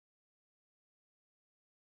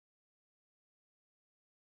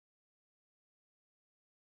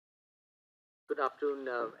Good afternoon,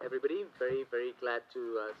 everybody. Very glad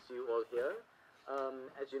to see you all here.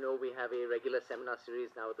 As you know, we have a regular seminar series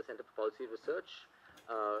now at the Center for Policy Research,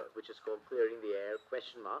 which is called Clearing the Air, ?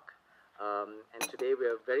 And today we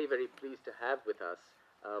are very pleased to have with us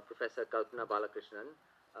Professor Kalpana Balakrishnan,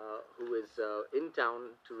 who is in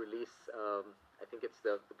town to release, I think it's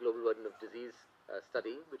the Global Burden of Disease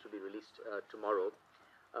study, which will be released tomorrow.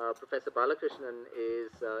 Professor Balakrishnan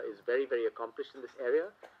is very accomplished in this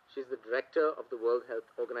area. She's the director of the World Health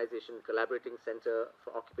Organization Collaborating Center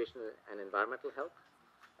for Occupational and Environmental Health.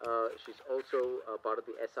 She's also part of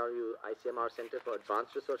the SRU-ICMR Center for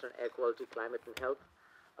Advanced Research on Air Quality, Climate and Health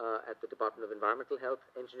at the Department of Environmental Health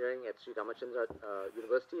Engineering at Sri Ramachandra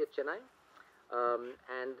University at Chennai.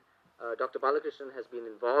 Dr. Balakrishnan has been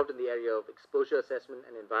involved in the area of exposure assessment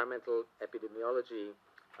and environmental epidemiology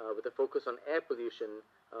with a focus on air pollution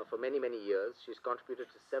for many years. She's contributed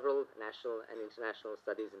to several national and international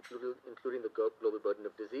studies, including the Global Burden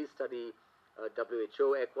of Disease study,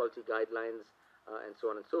 WHO air quality guidelines, and so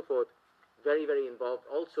on and so forth. Very involved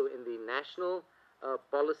also in the national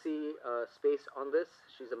policy space on this.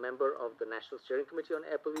 She's a member of the National Steering Committee on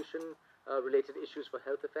Air Pollution related issues for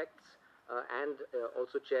health effects, and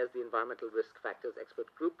also chairs the Environmental Risk Factors Expert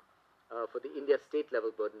Group for the India State Level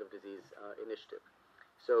Burden of Disease Initiative.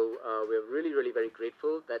 So we're really very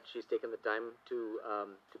grateful that she's taken the time to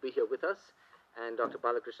be here with us. And Dr.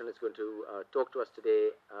 Balakrishnan is going to talk to us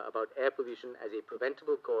today about air pollution as a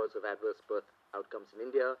preventable cause of adverse birth outcomes in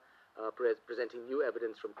India, presenting new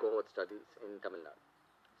evidence from cohort studies in Tamil Nadu.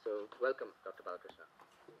 So welcome, Dr. Balakrishnan.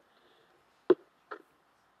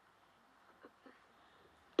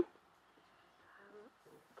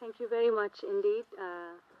 Thank you very much indeed.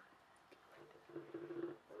 It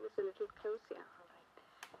was a little close, yeah.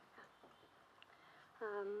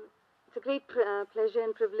 It's a great pleasure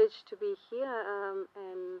and privilege to be here,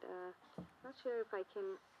 and not sure if I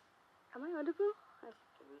can. Am I audible? Is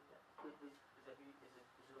it okay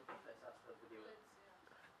if I start the video?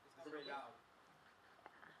 It's very loud.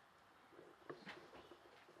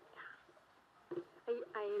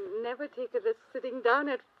 I never take a risk sitting down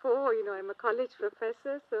at 4. You know, I'm a college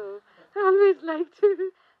professor, so I always like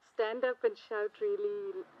to stand up and shout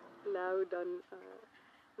really loud on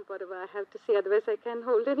whatever I have to say. Otherwise, I can't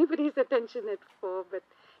hold anybody's attention at 4. But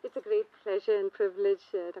it's a great pleasure and privilege,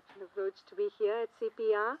 Dr. Navroji, to be here at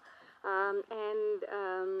CPR. And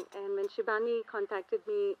when Shibani contacted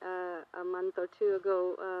me a month or 2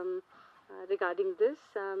 ago regarding this,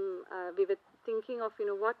 we were thinking of,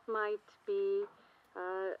 what might be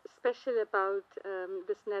special about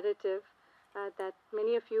this narrative that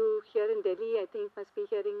many of you here in Delhi, I think, must be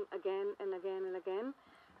hearing again and again.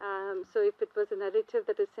 So if it was a narrative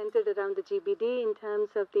that is centered around the GBD in terms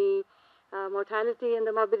of the mortality and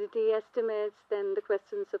the morbidity estimates, then the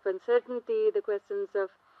questions of uncertainty, the questions of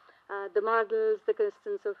the models, the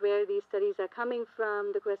questions of where these studies are coming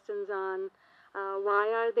from, the questions on why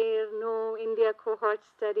are there no India cohort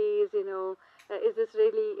studies, is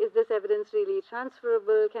this evidence really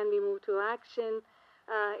transferable, can we move to action?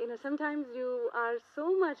 Sometimes you are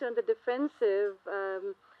so much on the defensive.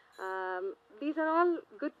 These are all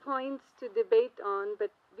good points to debate on,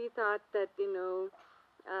 but we thought that,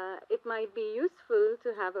 it might be useful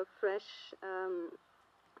to have a fresh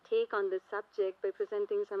take on this subject by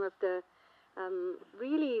presenting some of the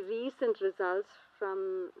really recent results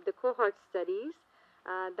from the cohort studies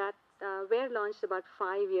that were launched about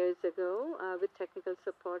 5 years ago with technical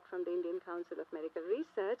support from the Indian Council of Medical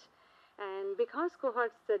Research. And because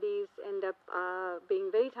cohort studies end up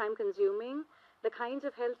being very time-consuming, the kinds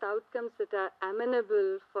of health outcomes that are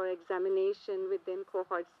amenable for examination within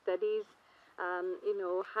cohort studies,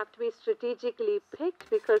 have to be strategically picked,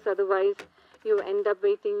 because otherwise you end up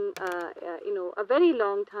waiting, a very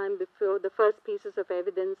long time before the first pieces of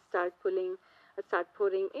evidence start pouring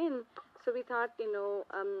in. So we thought,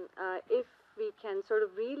 if we can sort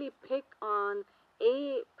of really pick on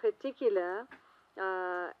a particular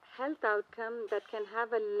health outcome that can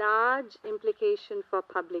have a large implication for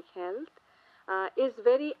public health, is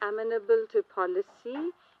very amenable to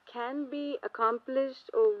policy, can be accomplished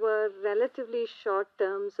over relatively short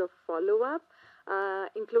terms of follow-up,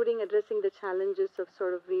 including addressing the challenges of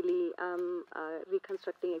sort of really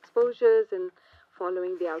reconstructing exposures and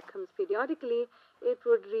following the outcomes periodically, it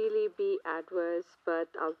would really be adverse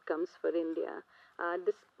birth outcomes for India.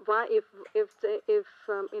 If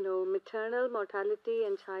maternal mortality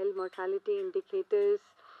and child mortality indicators,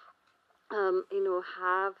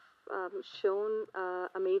 have shown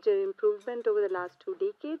a major improvement over the last 2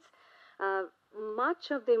 decades,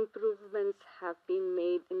 much of the improvements have been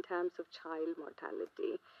made in terms of child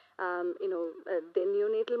mortality. the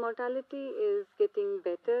neonatal mortality is getting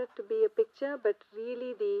better to be a picture, but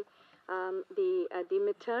really the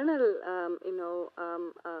maternal,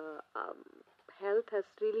 health has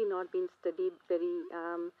really not been studied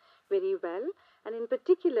very well, and in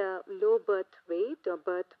particular, low birth weight or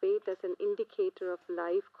birth weight as an indicator of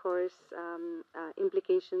life course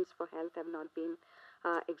implications for health have not been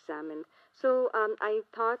examined. So I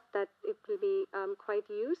thought that it will be quite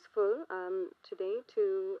useful today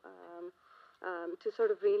to sort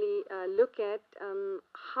of really look at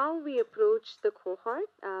how we approach the cohort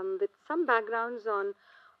with some backgrounds on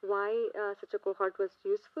why such a cohort was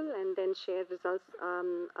useful, and then share results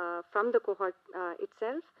from the cohort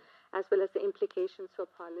itself, as well as the implications for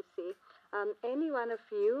policy. Any one of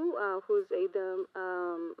you who's either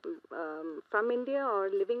from India or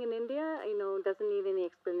living in India, doesn't need any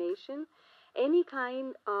explanation. Any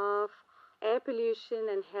kind of air pollution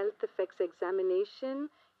and health effects examination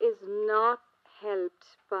is not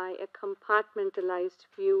helped by a compartmentalized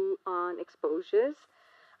view on exposures.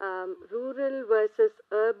 Rural versus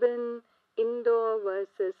urban, indoor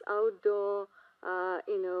versus outdoor,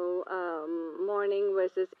 morning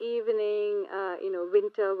versus evening,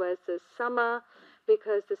 winter versus summer,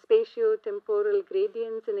 because the spatio-temporal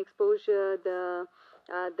gradients in exposure, the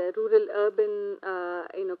rural-urban,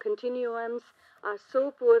 continuums are so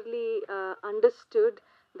poorly understood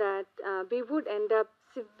that we would end up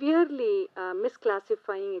severely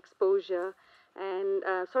misclassifying exposure and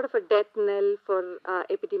sort of a death knell for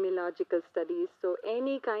epidemiological studies. So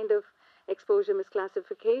any kind of exposure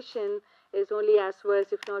misclassification is only as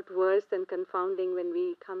worse, if not worse, than confounding when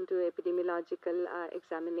we come to epidemiological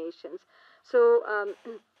examinations. So,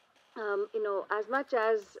 as much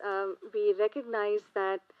as we recognize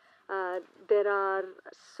that there are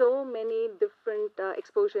so many different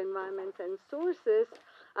exposure environments and sources,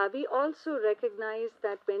 we also recognize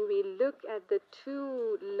that when we look at the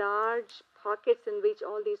two large pockets in which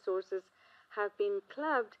all these sources have been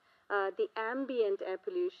clubbed, the ambient air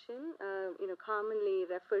pollution, commonly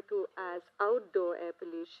referred to as outdoor air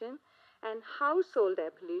pollution, and household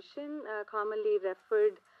air pollution, commonly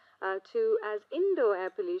referred to as indoor air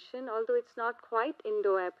pollution, although it's not quite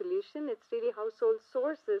indoor air pollution, it's really household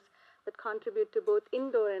sources that contribute to both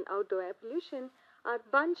indoor and outdoor air pollution, are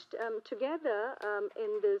bunched together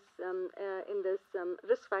in this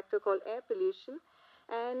risk factor called air pollution.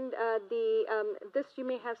 And this you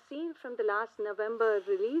may have seen from the last November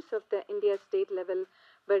release of the India state level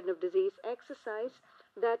burden of disease exercise,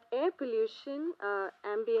 that air pollution,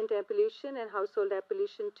 ambient air pollution and household air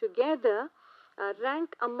pollution together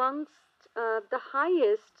rank amongst the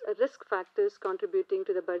highest risk factors contributing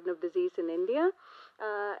to the burden of disease in India,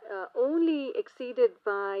 only exceeded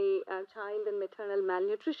by child and maternal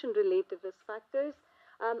malnutrition related risk factors,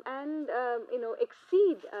 and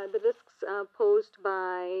exceed the risks posed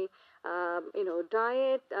by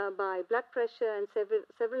diet, by blood pressure, and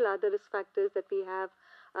several other risk factors that we have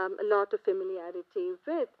a lot of familiarity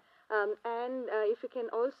with. And if you can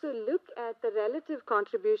also look at the relative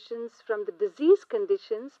contributions from the disease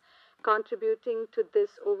conditions contributing to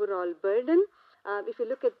this overall burden, if you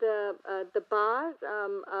look at the bar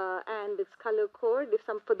and its color code,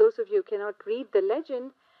 for those of you who cannot read the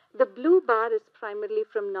legend, the blue bar is primarily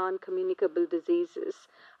from non-communicable diseases.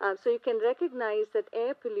 So you can recognize that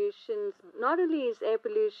air pollution, not only is air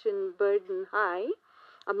pollution burden high,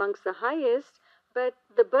 amongst the highest, but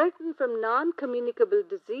the burden from non-communicable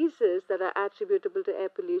diseases that are attributable to air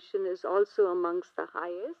pollution is also amongst the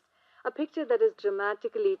highest. A picture that is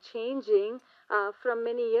dramatically changing from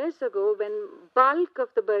many years ago, when bulk of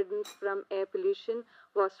the burdens from air pollution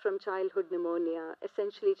was from childhood pneumonia,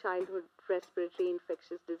 essentially childhood respiratory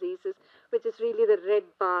infectious diseases, which is really the red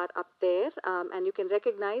bar up there. And you can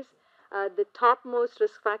recognize the topmost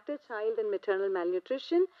risk factor, child and maternal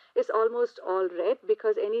malnutrition, is almost all red,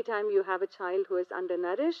 because anytime you have a child who is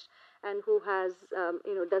undernourished and who has,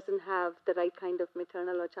 doesn't have the right kind of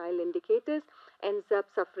maternal or child indicators, ends up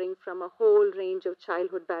suffering from a whole range of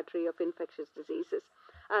childhood battery of infectious diseases.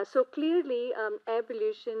 So clearly, air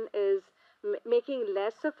pollution is making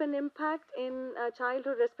less of an impact in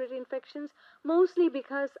childhood respiratory infections, mostly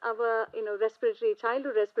because our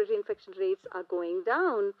childhood respiratory infection rates are going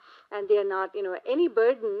down, and they are not, any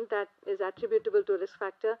burden that is attributable to a risk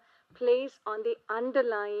factor plays on the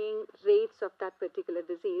underlying rates of that particular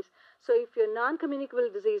disease. So if your non-communicable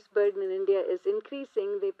disease burden in India is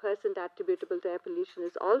increasing, the percent attributable to air pollution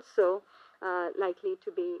is also likely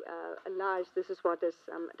to be large. This is what is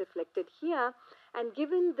reflected here. And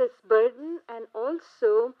given this burden and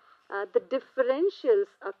also the differentials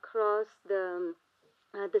across the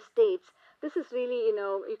states, this is really,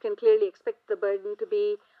 you can clearly expect the burden to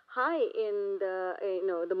be high in the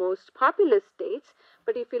the most populous states.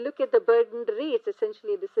 But if you look at the burden rates,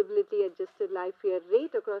 essentially a disability adjusted life year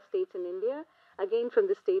rate across states in India, again from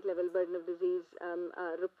the state level burden of disease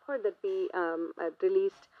report that we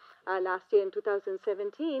released last year in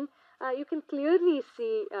 2017, you can clearly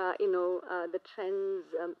see the trends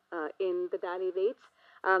in the daily rates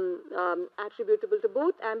attributable to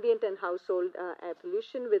both ambient and household air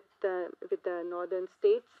pollution, with the northern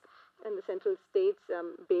states and the central states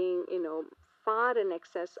being far in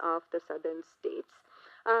excess of the southern states.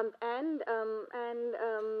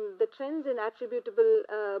 The trends in attributable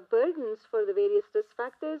burdens for the various risk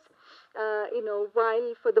factors,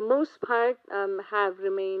 while for the most part have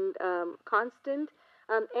remained constant,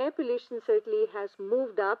 air pollution certainly has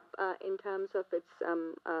moved up in terms of its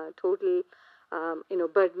total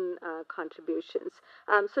burden contributions.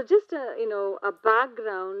 So just a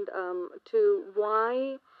background to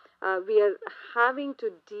why we are having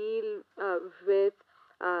to deal with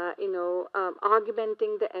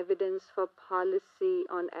augmenting the evidence for policy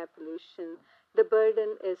on air pollution. The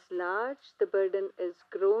burden is large, the burden is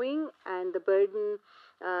growing, and the burden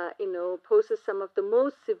poses some of the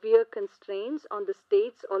most severe constraints on the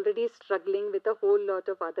states already struggling with a whole lot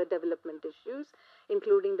of other development issues,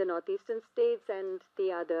 including the northeastern states and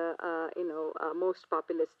the other most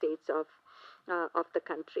populous states of the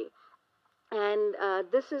country. And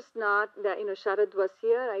this is not, Sharad was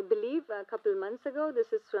here, I believe, a couple months ago.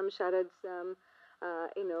 This is from Sharad's,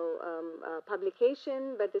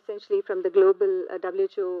 publication, but essentially from the global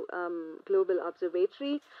WHO Global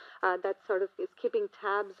Observatory that sort of is keeping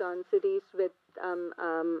tabs on cities with and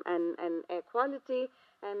air quality.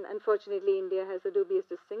 And unfortunately, India has a dubious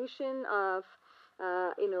distinction of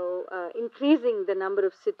increasing the number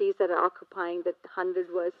of cities that are occupying the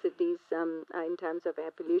 100 worst cities in terms of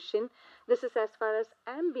air pollution. This is as far as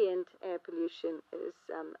ambient air pollution is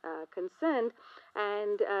concerned,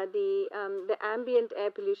 and the ambient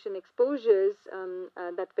air pollution exposures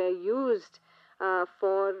that were used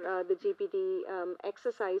for the GPD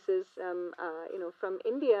exercises, from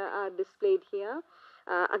India are displayed here.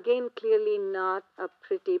 Again, clearly not a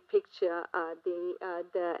pretty picture.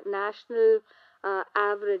 The national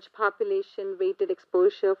average population weighted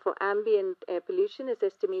exposure for ambient air pollution is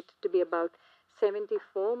estimated to be about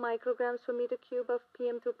 74 micrograms per meter cube of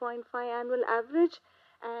PM 2.5 annual average,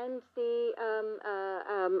 and the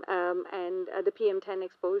PM10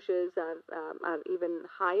 exposures are even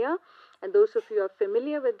higher. And those of you who are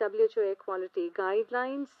familiar with WHO air quality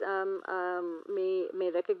guidelines may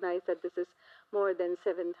recognize that this is more than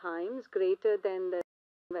 7 times greater than the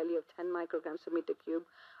value of 10 micrograms per meter cube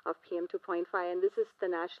of PM 2.5, and this is the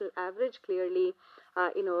national average. Clearly,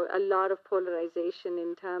 a lot of polarization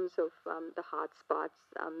in terms of the hot spots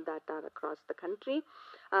that are across the country.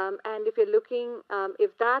 And if you're looking,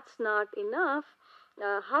 if that's not enough,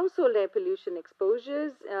 household air pollution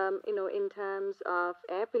exposures, in terms of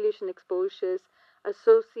air pollution exposures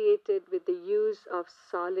associated with the use of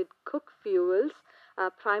solid cook fuels,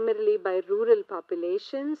 primarily by rural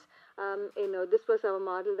populations. This was our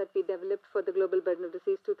model that we developed for the Global Burden of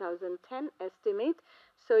Disease 2010 estimate.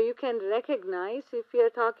 So you can recognize, if you're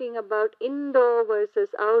talking about indoor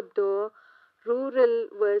versus outdoor, rural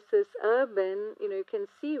versus urban, you can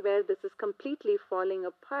see where this is completely falling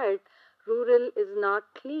apart. Rural is not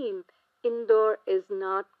clean. Indoor is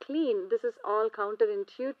not clean. This is all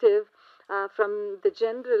counterintuitive from the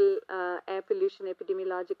general air pollution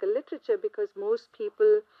epidemiological literature, because most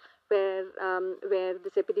people where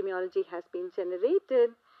this epidemiology has been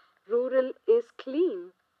generated, rural is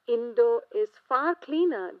clean. Indoor is far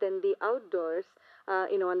cleaner than the outdoors,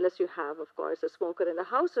 unless you have, of course, a smoker in the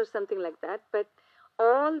house or something like that. But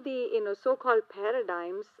all the, so-called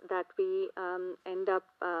paradigms that we end up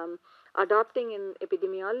adopting in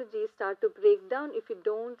epidemiology start to break down if you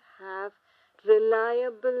don't have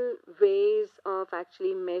reliable ways of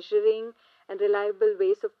actually measuring and reliable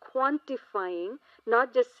ways of quantifying,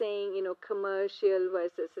 not just saying, commercial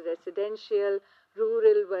versus residential,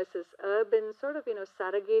 rural versus urban, sort of,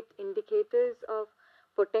 surrogate indicators of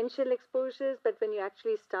potential exposures. But when you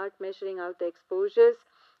actually start measuring out the exposures,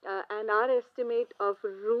 and our estimate of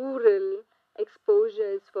rural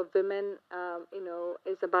exposures for women,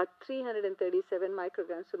 is about 337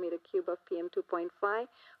 micrograms per meter cube of PM 2.5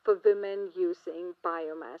 for women using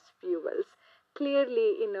biomass fuels.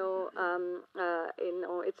 Clearly,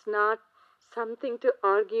 it's not something to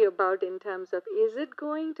argue about in terms of is it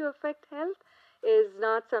going to affect health, is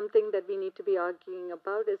not something that we need to be arguing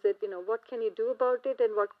about. Is it, what can you do about it,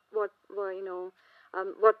 and what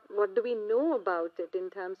do we know about it in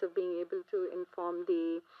terms of being able to inform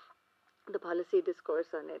the the policy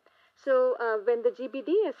discourse on it. So when the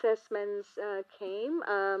GBD assessments came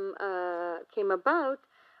about,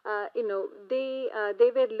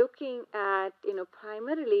 they were looking at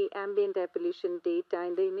primarily ambient air pollution data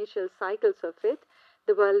in the initial cycles of it.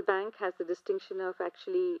 The World Bank has the distinction of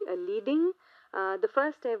actually leading the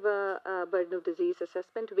first ever burden of disease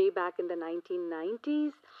assessment way back in the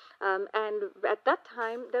 1990s. And at that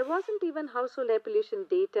time, there wasn't even household air pollution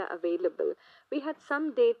data available. We had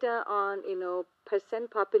some data on, percent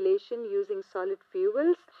population using solid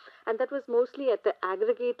fuels, and that was mostly at the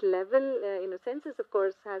aggregate level. Census, of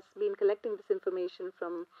course, has been collecting this information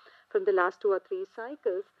from the last 2 or 3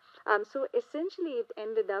 cycles. So essentially, it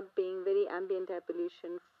ended up being very ambient air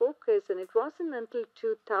pollution focused, and it wasn't until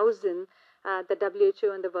 2000 the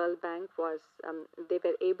WHO and the World Bank they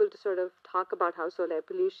were able to sort of talk about household air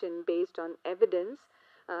pollution based on evidence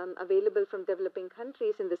available from developing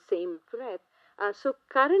countries in the same breath. So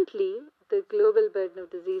currently, the global burden of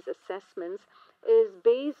disease assessments is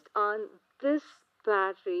based on this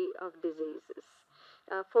battery of diseases,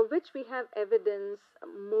 for which we have evidence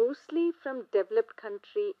mostly from developed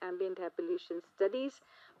country ambient air pollution studies,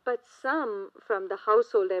 but some from the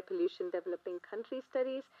household air pollution developing country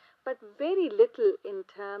studies, but very little in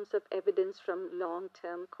terms of evidence from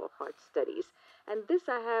long-term cohort studies. And this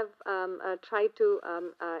I have tried to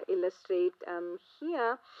illustrate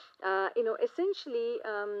here. Essentially,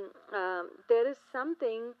 there is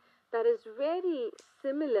something that is very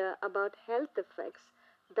similar about health effects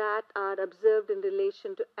that are observed in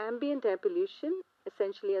relation to ambient air pollution,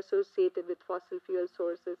 essentially associated with fossil fuel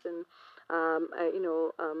sources and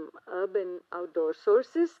urban outdoor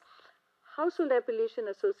sources, household air pollution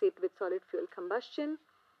associated with solid fuel combustion,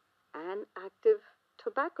 and active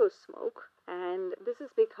tobacco smoke. And this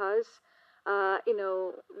is because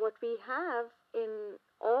what we have in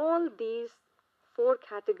all these 4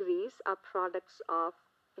 categories are products of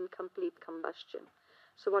incomplete combustion,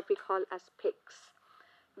 so what we call as PICs.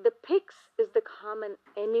 The PICs is the common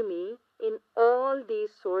enemy in all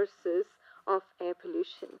these sources of air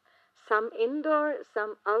pollution, some indoor,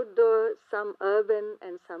 some outdoor, some urban,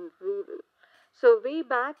 and some rural. So way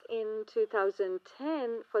back in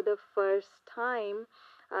 2010, for the first time,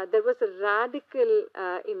 there was a radical,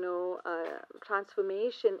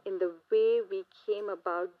 transformation in the way we came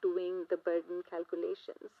about doing the burden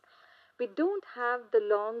calculations. We don't have the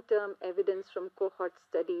long-term evidence from cohort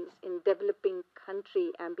studies in developing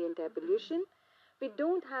country ambient air pollution. We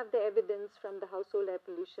don't have the evidence from the household air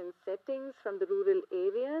pollution settings from the rural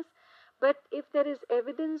areas. But if there is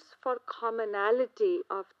evidence for commonality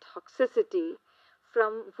of toxicity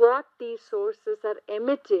from what these sources are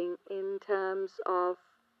emitting in terms of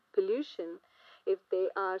pollution, if they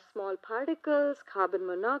are small particles, carbon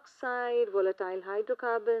monoxide, volatile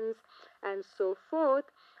hydrocarbons, and so forth,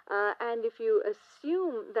 and if you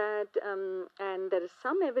assume that, and there is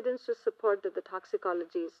some evidence to support that the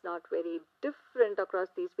toxicology is not very different across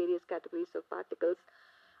these various categories of particles,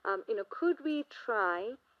 could we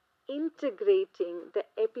try integrating the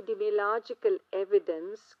epidemiological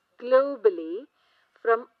evidence globally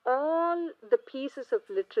from all the pieces of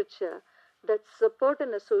literature that support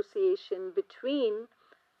an association between,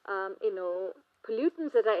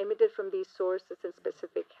 pollutants that are emitted from these sources and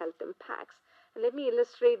specific health impacts. And let me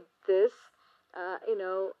illustrate this.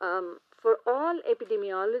 For all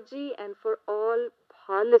epidemiology and for all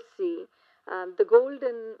policy, the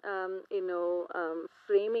golden,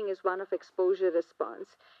 framing is one of exposure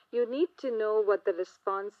response. You need to know what the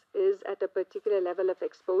response is at a particular level of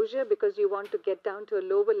exposure, because you want to get down to a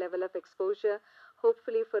lower level of exposure,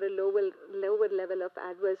 hopefully for a lower level of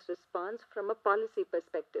adverse response from a policy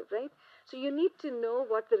perspective, right? So you need to know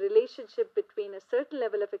what the relationship between a certain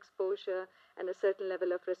level of exposure and a certain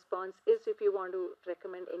level of response is if you want to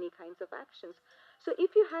recommend any kinds of actions. So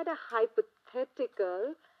if you had a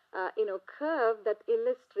hypothetical curve that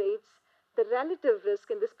illustrates the relative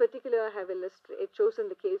risk, in this particular I have chosen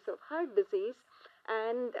the case of heart disease,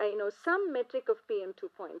 and some metric of PM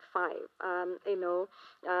 2.5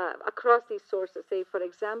 across these sources. Say, for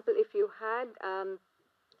example, if you had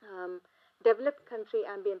developed country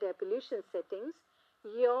ambient air pollution settings,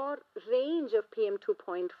 your range of PM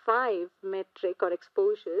 2.5 metric or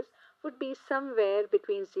exposures would be somewhere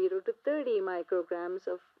between 0 to 30 micrograms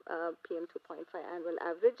of PM 2.5 annual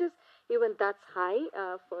averages. Even that's high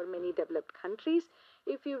for many developed countries.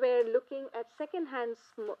 If you were looking at secondhand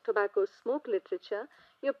tobacco smoke literature,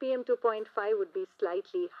 your PM 2.5 would be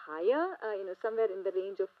slightly higher, somewhere in the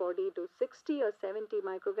range of 40 to 60 or 70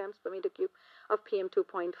 micrograms per meter cube of PM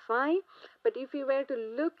 2.5. But if you were to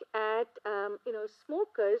look at,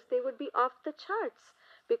 smokers, they would be off the charts,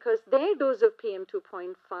 because their dose of PM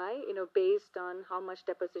 2.5, based on how much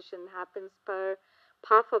deposition happens per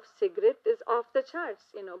puff of cigarette, is off the charts.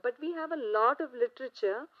 But we have a lot of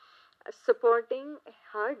literature supporting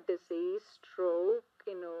heart disease, stroke,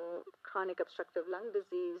 chronic obstructive lung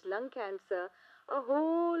disease, lung cancer, a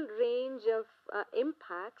whole range of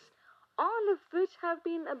impacts, all of which have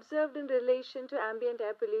been observed in relation to ambient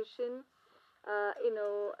air pollution,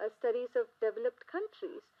 studies of developed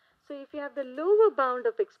countries. So if you have the lower bound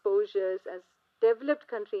of exposures as developed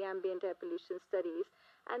country ambient air pollution studies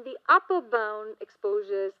and the upper bound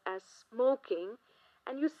exposures as smoking,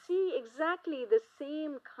 and you see exactly the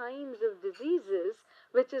same kinds of diseases,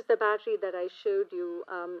 which is the battery that I showed you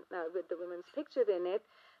with the woman's picture in it,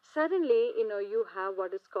 suddenly, you have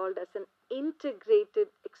what is called as an integrated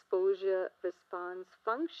exposure response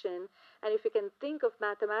function. And if you can think of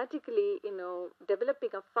mathematically,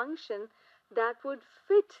 developing a function that would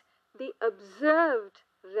fit the observed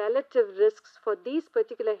relative risks for these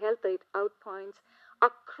particular health outpoints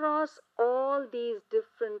across all these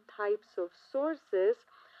different types of sources,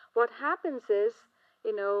 what happens is,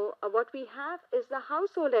 what we have is the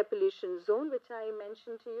household air pollution zone, which I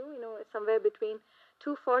mentioned to you, somewhere between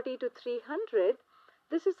 240 to 300.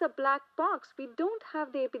 This is a black box. We don't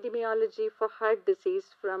have the epidemiology for heart disease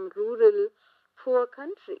from rural, poor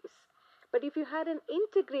countries. But if you had an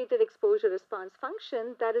integrated exposure response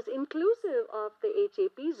function that is inclusive of the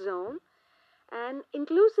HAP zone and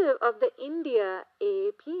inclusive of the India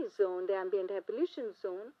AAP zone, the ambient air pollution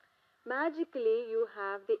zone, magically you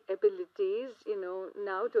have the abilities,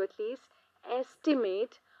 now to at least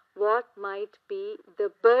estimate what might be the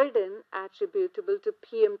burden attributable to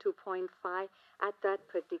PM 2.5 at that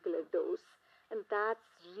particular dose. And that's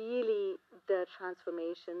really the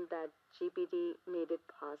transformation that GBD made it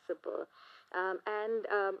possible.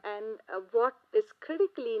 What is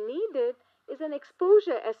critically needed is an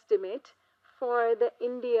exposure estimate for the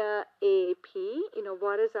India AAP.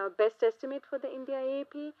 What is our best estimate for the India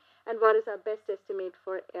AAP, and what is our best estimate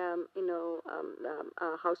for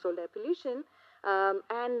household air pollution?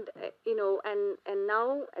 And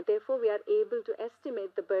now, therefore, we are able to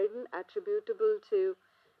estimate the burden attributable to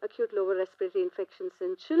acute lower respiratory infections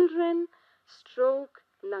in children, stroke,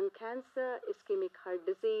 lung cancer, ischemic heart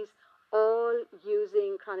disease, all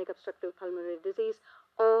using chronic obstructive pulmonary disease,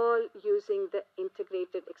 all using the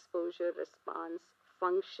integrated exposure response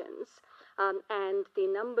functions. And the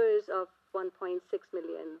numbers of 1.6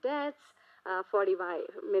 million deaths, 45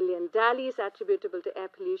 million DALYs attributable to air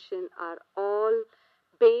pollution are all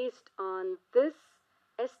based on this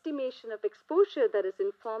estimation of exposure that is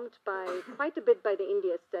informed by quite a bit by the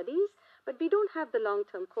India studies, but we don't have the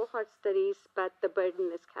long-term cohort studies, but the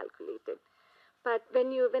burden is calculated. But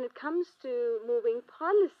when it comes to moving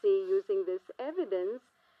policy using this evidence,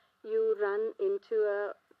 you run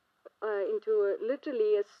into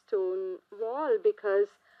literally a stone wall, because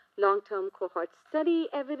long-term cohort study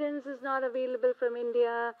evidence is not available from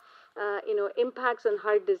India. Impacts on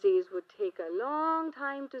heart disease would take a long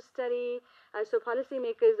time to study. So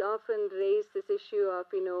policymakers often raise this issue of,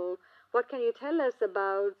 what can you tell us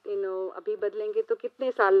about, abhi badlenge to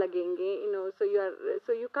kitne saal lagenge,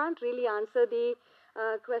 so you can't really answer the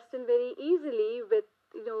question very easily with,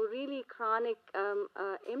 really chronic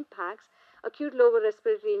impacts. Acute lower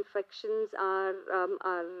respiratory infections are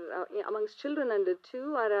amongst children under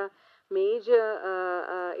 2 are a major,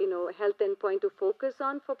 health endpoint to focus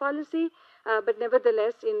on for policy. But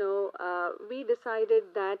nevertheless, we decided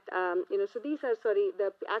that, so these are,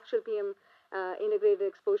 the actual PM integrated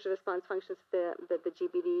exposure response functions the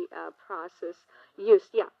GBD process used.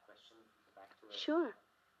 Yeah. Question back to Sure.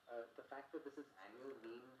 The fact that this is annual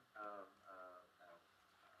mean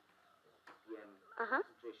PM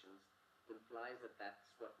concentrations implies that that's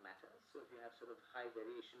what matters. So if you have sort of high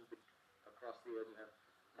variation across the year, you have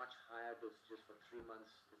much higher dosages for 3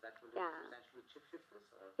 months. Is that going to substantially shift this?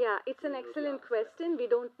 Or yeah, it's an excellent question. We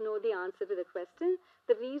don't know the answer to the question.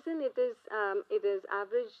 The reason it is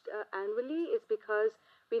averaged annually is because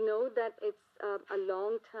we know that it's a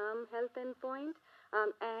long-term health endpoint.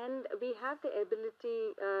 And we have the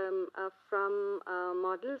ability from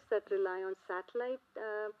models that rely on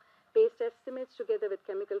satellite-based estimates together with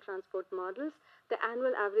chemical transport models. The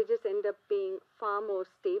annual averages end up being far more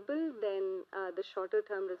stable than the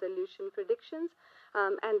shorter-term resolution predictions.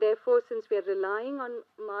 And therefore, since we are relying on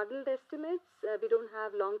modeled estimates, we don't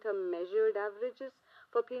have long-term measured averages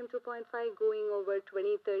for PM 2.5 going over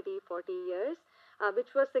 20, 30, 40 years.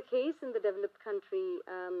 Which was the case in the developed country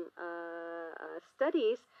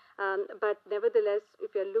studies. But nevertheless,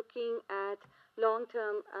 if you're looking at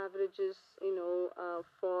long-term averages,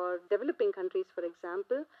 for developing countries, for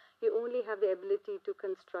example, you only have the ability to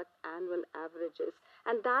construct annual averages.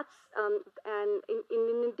 And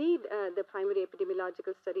indeed, the primary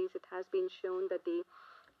epidemiological studies, it has been shown that the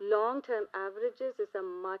long-term averages is a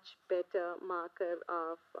much better marker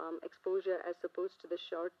of exposure as opposed to the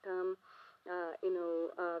short-term,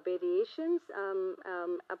 variations.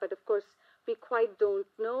 But of course, we quite don't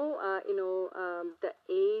know, the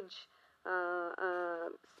age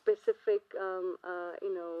specific,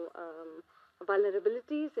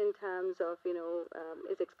 vulnerabilities in terms of,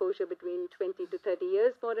 is exposure between 20 to 30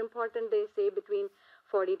 years more important? They say between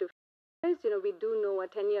 40 to 50 years. We do know a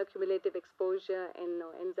 10-year cumulative exposure and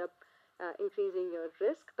ends up increasing your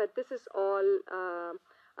risk, but this is all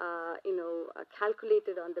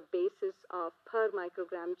calculated on the basis of per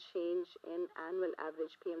microgram change in annual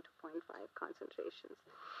average PM2.5 concentrations.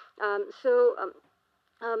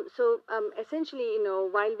 Essentially,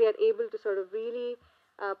 while we are able to sort of really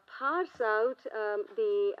parse out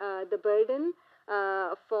the burden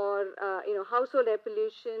for household air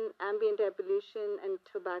pollution, ambient air pollution, and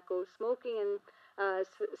tobacco smoking, and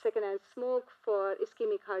secondhand smoke for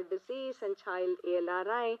ischemic heart disease and child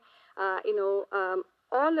ALRI,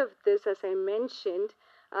 all of this, as I mentioned,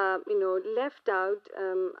 left out.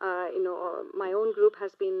 My own group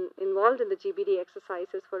has been involved in the GBD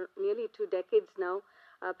exercises for nearly 2 decades now,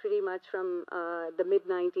 pretty much from the mid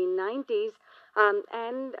 1990s,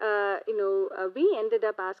 we ended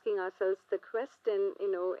up asking ourselves the question,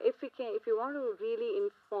 if you want to really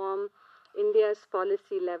inform India's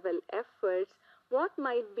policy level efforts, what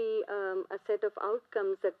might be a set of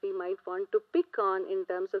outcomes that we might want to pick on in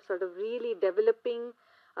terms of sort of really developing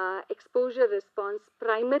exposure response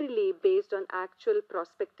primarily based on actual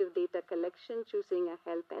prospective data collection, choosing a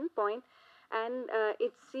health endpoint. And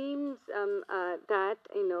it seems that,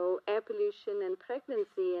 air pollution and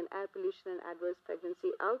pregnancy and air pollution and adverse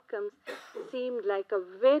pregnancy outcomes seemed like a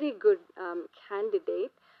very good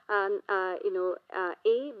candidate.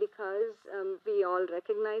 Because we all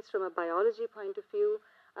recognize from a biology point of view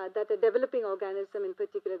that a developing organism, in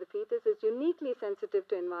particular the fetus, is uniquely sensitive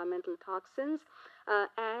to environmental toxins.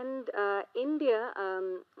 And India,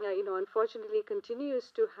 unfortunately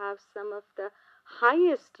continues to have some of the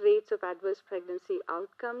highest rates of adverse pregnancy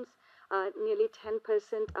outcomes. Nearly 10%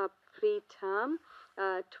 are preterm,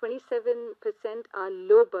 27% are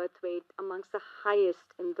low birth weight, amongst the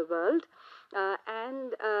highest in the world.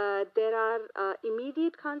 And there are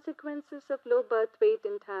immediate consequences of low birth weight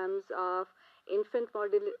in terms of infant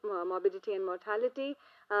morbidity and mortality,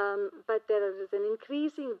 but there is an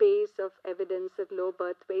increasing base of evidence that low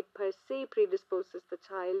birth weight per se predisposes the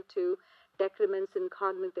child to decrements in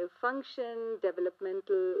cognitive function,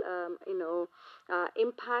 developmental,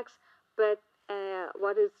 impacts. But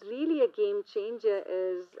what is really a game changer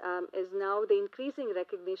is now the increasing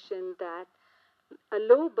recognition that a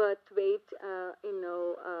low birth weight,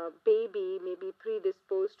 baby may be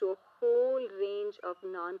predisposed to a whole range of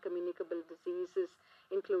non-communicable diseases,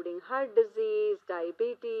 including heart disease,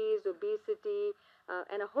 diabetes, obesity,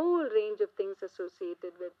 and a whole range of things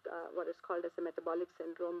associated with what is called as a metabolic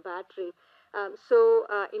syndrome battery.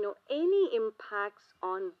 Any impacts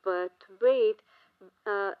on birth weight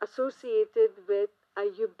associated with a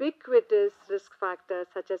ubiquitous risk factor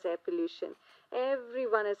such as air pollution.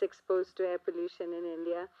 Everyone is exposed to air pollution in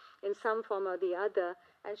India in some form or the other.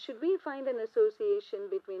 And should we find an association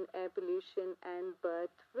between air pollution and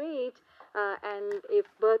birth weight, and if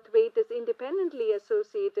birth weight is independently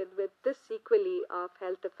associated with this sequelae of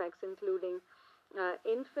health effects, including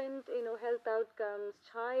infant, health outcomes,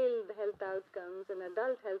 child health outcomes, and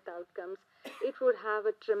adult health outcomes, it would have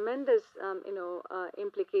a tremendous,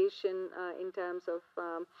 implication in terms of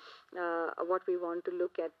what we want to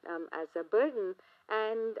look at as a burden.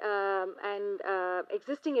 And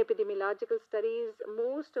existing epidemiological studies,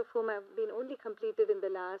 most of whom have been only completed in the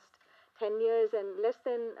last 10 years and less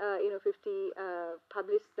than 50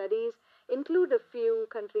 published studies, include a few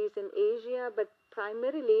countries in Asia, but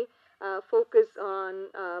primarily focus on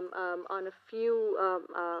a few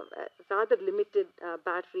rather limited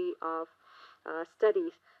battery of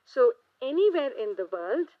studies. So anywhere in the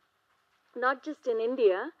world, not just in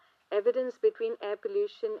India, evidence between air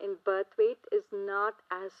pollution and birth weight is not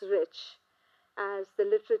as rich as the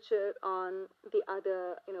literature on the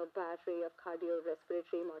other, battery of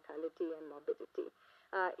cardiorespiratory mortality and morbidity.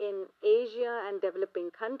 In Asia and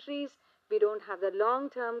developing countries, we don't have the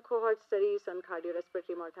long-term cohort studies on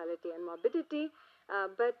cardiorespiratory mortality and morbidity,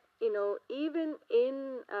 But even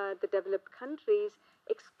in the developed countries,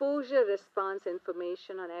 exposure response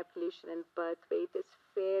information on air pollution and birth weight is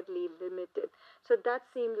fairly limited. So that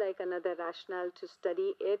seemed like another rationale to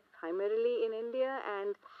study it primarily in India,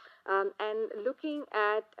 and looking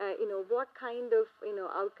at what kind of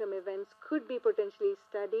outcome events could be potentially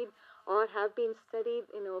studied or have been studied.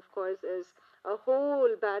 Of course, is a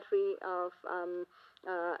whole battery of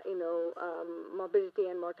morbidity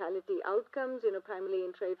and mortality outcomes. Primarily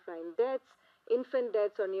intrauterine deaths, infant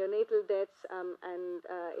deaths or neonatal deaths, and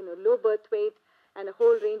low birth weight, and a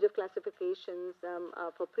whole range of classifications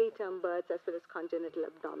for preterm births as well as congenital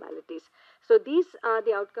abnormalities. So these are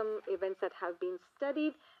the outcome events that have been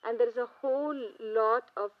studied, and there is a whole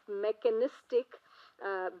lot of mechanistic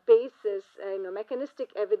basis,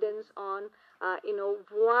 mechanistic evidence on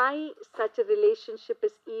why such a relationship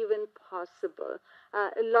is even possible.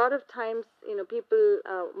 A lot of times, people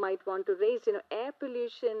might want to raise, air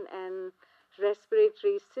pollution and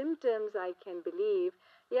respiratory symptoms, I can believe.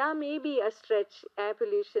 Yeah, maybe a stretch, air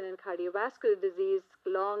pollution and cardiovascular disease,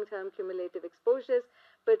 long-term cumulative exposures,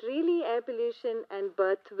 but really air pollution and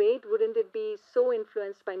birth weight, wouldn't it be so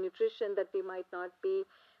influenced by nutrition that we might not be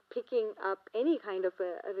picking up any kind of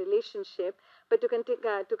a relationship? But to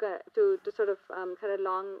sort of cut a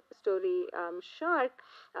long story short,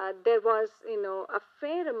 there was a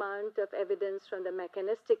fair amount of evidence from the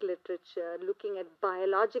mechanistic literature looking at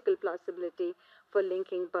biological plausibility for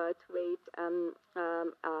linking birth weight and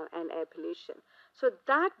air pollution. So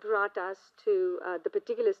that brought us to the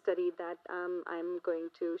particular study that I'm going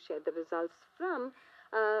to share the results from.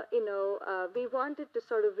 We wanted to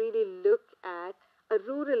sort of really look at a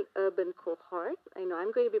rural-urban cohort.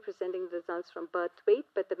 I'm going to be presenting the results from birth weight,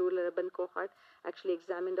 but the rural-urban cohort actually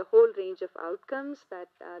examined a whole range of outcomes that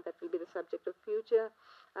will be the subject of future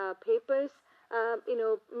papers.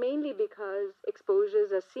 Mainly because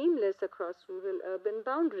exposures are seamless across rural-urban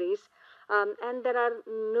boundaries, and there are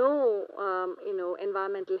no,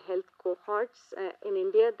 environmental health cohorts in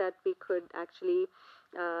India that we could actually,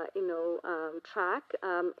 track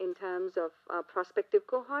in terms of prospective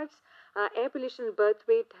cohorts. Air pollution and birth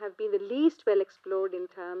weight have been the least well explored in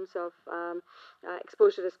terms of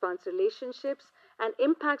exposure-response relationships, and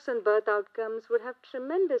impacts on birth outcomes would have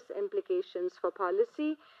tremendous implications for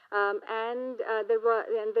policy.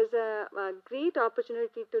 There's a great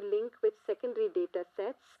opportunity to link with secondary data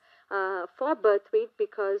sets for birth weight,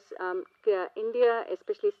 because India,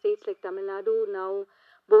 especially states like Tamil Nadu, now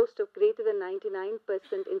boast of greater than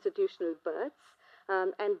 99% institutional births,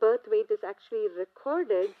 and birth weight is actually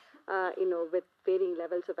recorded, with varying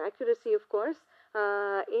levels of accuracy, of course,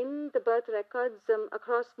 in the birth records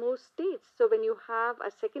across most states. So when you have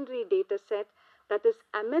a secondary data set that is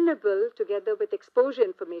amenable together with exposure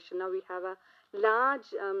information, now we have a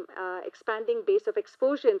large expanding base of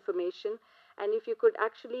exposure information, and if you could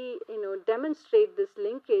actually demonstrate this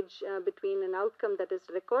linkage between an outcome that is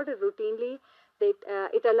recorded routinely,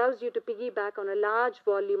 it allows you to piggyback on a large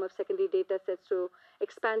volume of secondary data sets to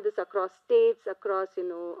expand this across states, across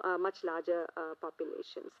much larger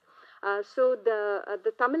populations. So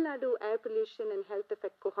the Tamil Nadu air pollution and health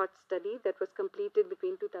effect cohort study that was completed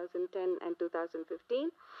between 2010 and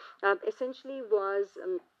 2015 essentially was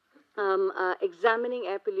examining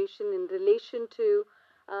air pollution in relation to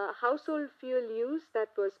household fuel use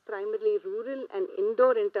that was primarily rural and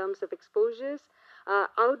indoor in terms of exposures,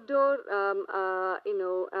 outdoor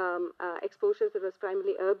exposures that was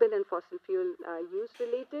primarily urban and fossil fuel use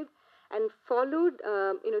related, and followed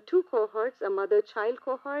two cohorts, a mother-child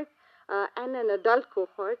cohort and an adult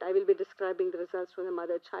cohort. I will be describing the results from the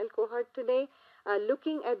mother-child cohort today,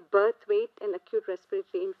 looking at birth weight and acute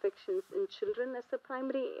respiratory infections in children as the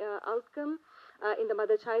primary outcome. In the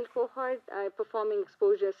mother-child cohort, performing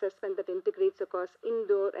exposure assessment that integrates across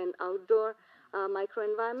indoor and outdoor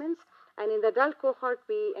microenvironments. And in the adult cohort,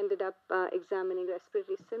 we ended up examining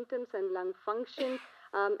respiratory symptoms and lung function,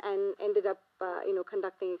 and ended up,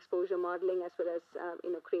 conducting exposure modeling as well as,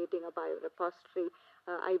 creating a biorepository.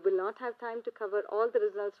 I will not have time to cover all the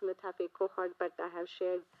results from the TAFE cohort, but I have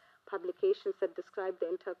shared publications that describe the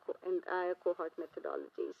entire cohort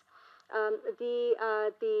methodologies.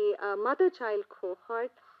 The mother-child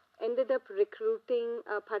cohort ended up recruiting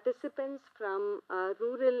participants from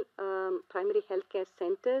rural primary healthcare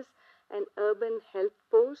centers and urban health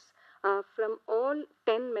posts from all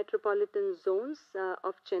 10 metropolitan zones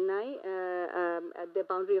of Chennai, the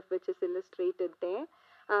boundary of which is illustrated there,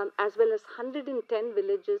 as well as 110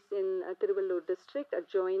 villages in Tiruvallur district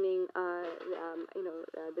adjoining,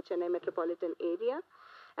 the Chennai metropolitan area.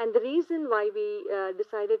 And the reason why we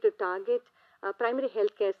decided to target primary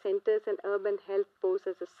healthcare centers and urban health posts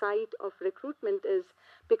as a site of recruitment is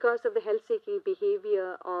because of the health-seeking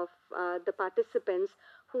behavior of the participants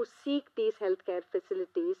who seek these healthcare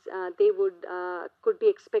facilities. They could be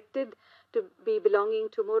expected to be belonging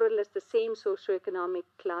to more or less the same socioeconomic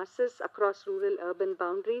classes across rural urban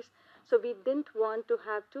boundaries. So we didn't want to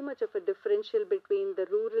have too much of a differential between the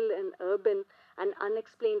rural and urban and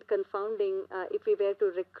unexplained confounding if we were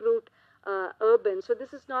to recruit urban. So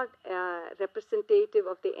this is not representative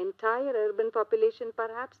of the entire urban population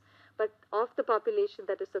perhaps, but of the population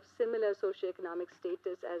that is of similar socioeconomic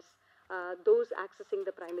status as those accessing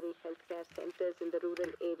the primary healthcare centers in the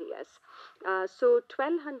rural areas. So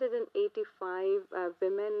 1,285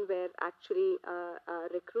 women were actually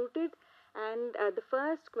recruited, and the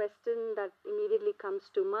first question that immediately comes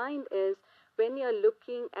to mind is when you're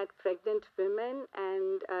looking at pregnant women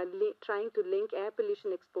and trying to link air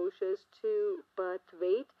pollution exposures to birth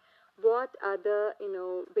weight, what other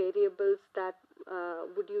variables that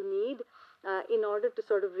would you need in order to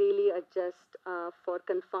sort of really adjust for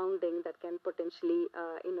confounding that can potentially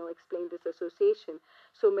explain this association.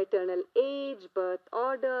 So maternal age, birth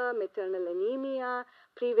order, maternal anemia,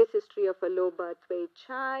 previous history of a low birth weight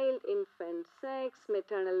child, infant sex,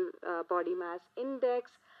 maternal body mass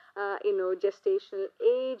index, gestational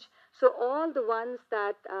age. So all the ones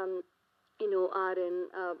that are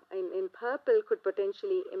in purple could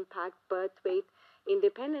potentially impact birth weight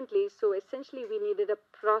independently. So essentially, we needed a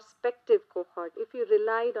prospective cohort. If you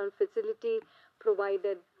relied on facility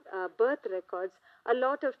provided birth records, a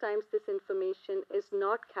lot of times this information is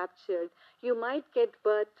not captured. You might get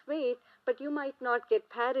birth weight, but you might not get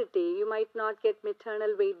parity. You might not get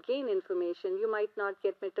maternal weight gain information. You might not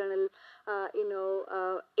get maternal,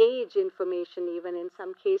 age information even in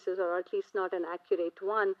some cases, or at least not an accurate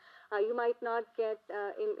one. You might not get,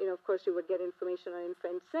 of course, you would get information on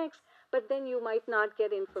infant sex, but then you might not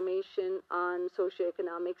get information on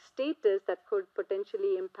socioeconomic status that could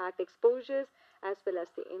potentially impact exposures as well as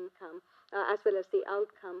the income, as well as the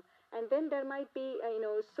outcome. And then there might be,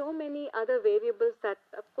 so many other variables that,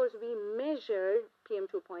 of course, we measured PM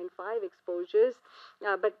 2.5 exposures,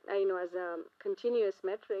 but, as a continuous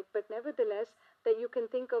metric, but nevertheless, that you can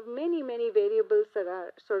think of many, many variables that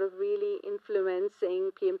are sort of really influencing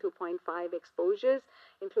PM 2.5 exposures,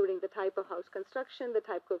 including the type of house construction, the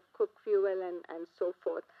type of cook fuel, and so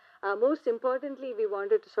forth. Most importantly, we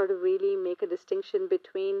wanted to sort of really make a distinction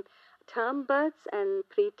between term births and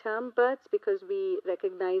preterm births because we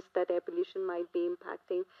recognize that air pollution might be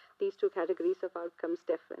impacting these two categories of outcomes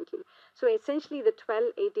differently. So essentially the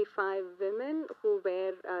 1,285 women who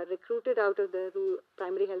were recruited out of the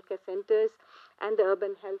primary healthcare centers and the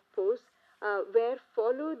urban health posts were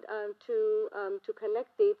followed to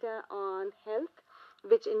collect data on health,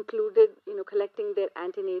 which included collecting their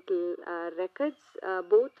antenatal records,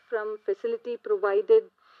 both from facility provided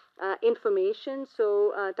information.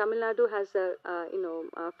 So Tamil Nadu has a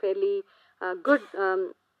fairly good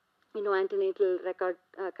antenatal record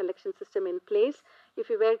collection system in place. If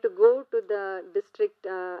you were to go to the district,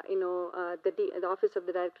 the office of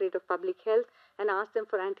the Directorate of Public Health and ask them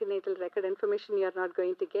for antenatal record information, you are not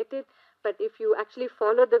going to get it. But if you actually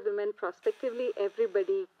follow the women prospectively,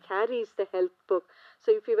 everybody carries the health book.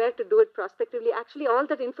 So if you were to do it prospectively, actually all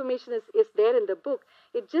that information is there in the book.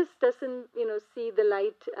 It just doesn't, see the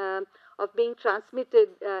light of being transmitted,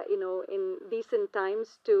 in decent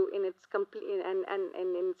times in its complete and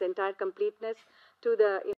in its entire completeness to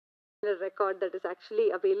the record that is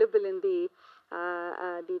actually available in the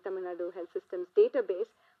Tamil Nadu Health Systems database.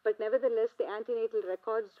 But nevertheless, the antenatal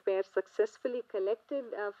records were successfully collected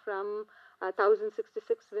from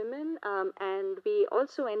 1,066 women, and we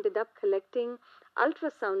also ended up collecting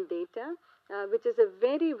ultrasound data, which is a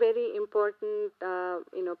very, very important,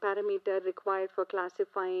 parameter required for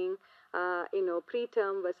classifying,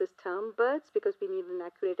 preterm versus term births because we need an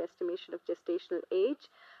accurate estimation of gestational age.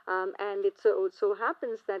 And it so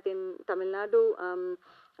happens that in Tamil Nadu,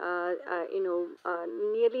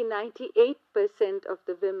 nearly 98% of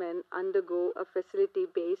the women undergo a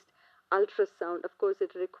facility-based ultrasound. Of course,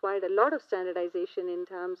 it required a lot of standardization in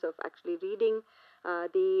terms of actually reading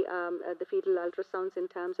the fetal ultrasounds in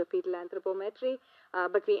terms of fetal anthropometry,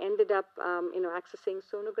 but we ended up, accessing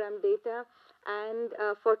sonogram data. And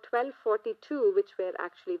for 1,242, which were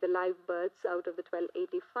actually the live births out of the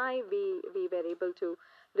 1,285, we were able to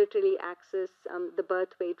literally access the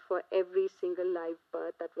birth weight for every single live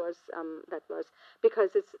birth that was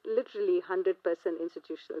because it's literally 100%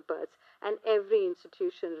 institutional births, and every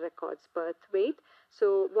institution records birth weight.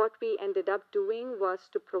 So what we ended up doing was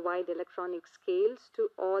to provide electronic scales to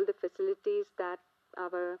all the facilities that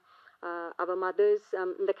our our mothers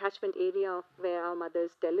in the catchment area of where our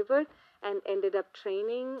mothers delivered, and ended up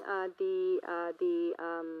training the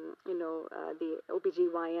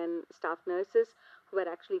OBGYN staff nurses who were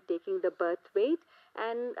actually taking the birth weight.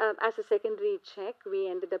 And as a secondary check, we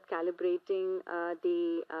ended up calibrating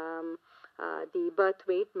the birth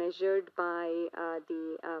weight measured by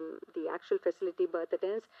the actual facility birth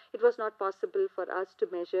attendants. It was not possible for us to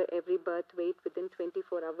measure every birth weight within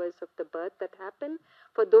 24 hours of the birth that happened.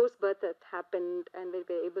 For those births that happened and we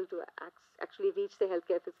were able to actually reach the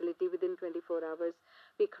healthcare facility within 24 hours,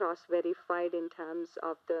 we cross-verified in terms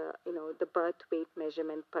of the birth weight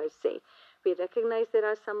measurement per se. We recognize there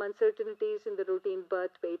are some uncertainties in the routine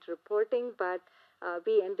birth weight reporting, but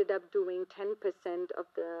we ended up doing 10% of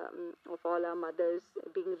of all our mothers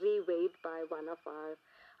being reweighed by one of our.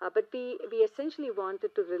 But we essentially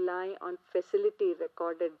wanted to rely on facility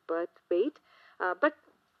recorded birth weight, but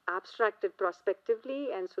abstracted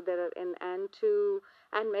prospectively, and so there are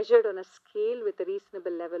and measured on a scale with a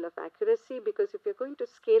reasonable level of accuracy, because if you're going to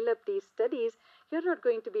scale up these studies, you're not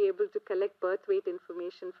going to be able to collect birth weight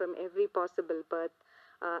information from every possible birth,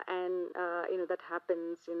 that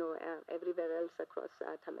happens everywhere else across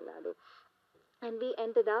Tamil Nadu. And we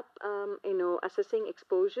ended up assessing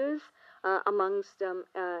exposures amongst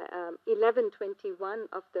 1121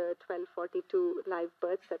 of the 1242 live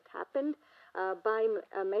births that happened by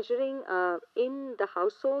measuring in the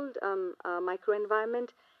household microenvironment,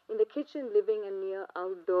 in the kitchen, living and near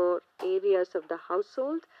outdoor areas of the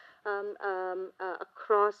household,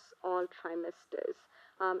 across all trimesters.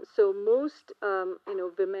 So most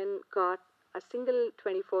women got a single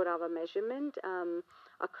 24-hour measurement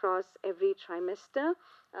across every trimester.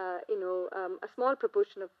 A small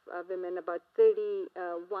proportion of women, about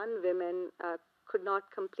 31 women, could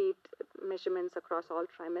not complete measurements across all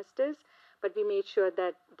trimesters, but we made sure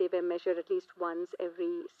that they were measured at least once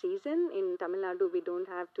every season. In Tamil Nadu, we don't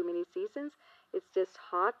have too many seasons. It's just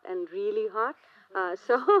hot and really hot.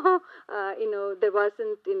 So, there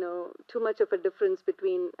wasn't, too much of a difference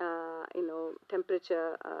between,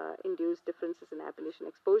 temperature-induced differences in appellation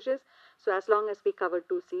exposures. So as long as we covered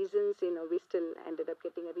 2 seasons, we still ended up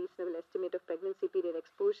getting a reasonable estimate of pregnancy period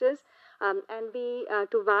exposures. And we,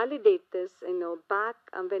 to validate this, back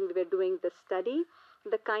when we were doing the study,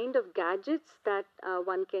 the kind of gadgets that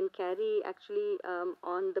one can carry actually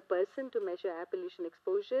on the person to measure appellation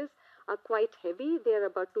exposures are quite heavy. They are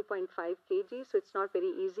about 2.5 kg, so it's not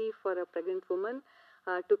very easy for a pregnant woman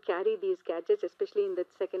to carry these gadgets, especially in the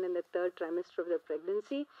second and the third trimester of the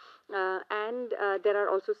pregnancy. And there are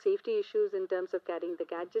also safety issues in terms of carrying the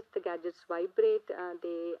gadgets. The gadgets vibrate.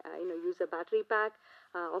 They use a battery pack.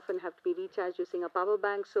 Often have to be recharged using a power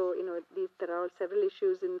bank. So there are several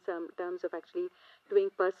issues in some terms of actually doing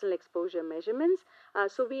personal exposure measurements.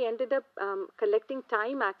 So we ended up collecting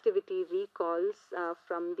time activity recalls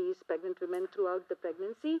from these pregnant women throughout the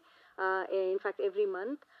pregnancy. In fact, every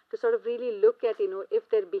month, to sort of really look at if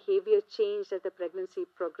their behavior changed as the pregnancy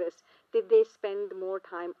progressed. Did they spend more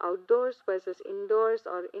time outdoors versus indoors,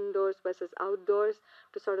 or indoors versus outdoors,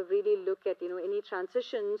 to sort of really look at any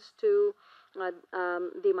transitions to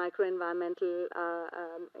the microenvironmental,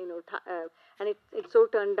 and it so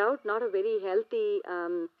turned out not a very healthy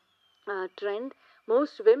trend.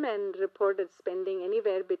 Most women reported spending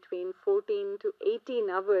anywhere between 14 to 18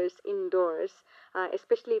 hours indoors,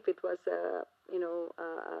 especially if it was a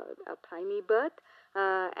primary birth,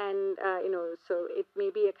 so it may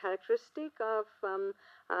be a characteristic of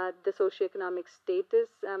the socioeconomic status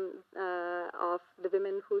of the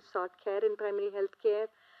women who sought care in primary healthcare.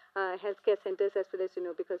 Healthcare centers, as well as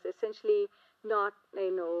because essentially not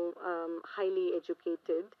highly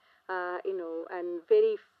educated, and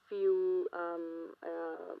very few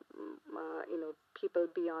people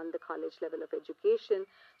beyond the college level of education.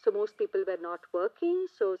 So most people were not working.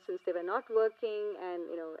 So since they were not working, and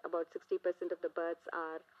about 60% of the births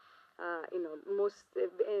are most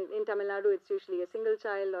in Tamil Nadu, it's usually a single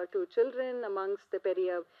child or 2 children amongst the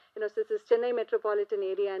so this is Chennai metropolitan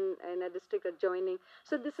area and a district adjoining.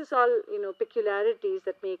 So this is all, peculiarities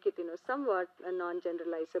that make it, somewhat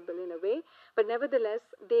non-generalizable in a way. But nevertheless,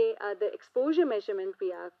 the exposure measurement,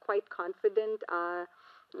 we are quite confident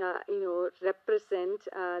represent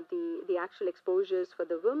the actual exposures for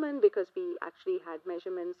the women, because we actually had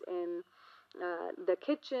measurements in the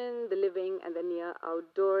kitchen, the living, and the near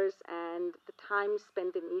outdoors, and the time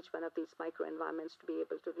spent in each one of these microenvironments to be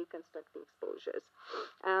able to reconstruct the exposures.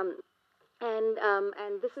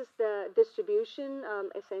 And this is the distribution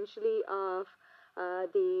essentially of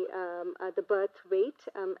the birth weight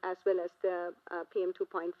as well as the PM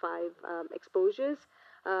 2.5 exposures.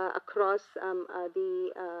 across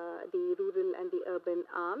the rural and the urban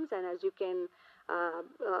arms. And as you can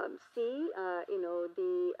see,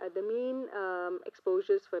 the mean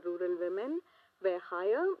exposures for rural women were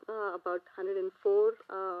higher, about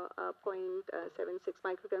 104.76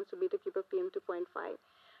 micrograms per meter cube of PM2.5,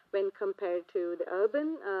 when compared to the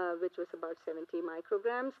urban, which was about 70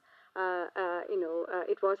 micrograms.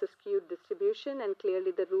 It was a skewed distribution, and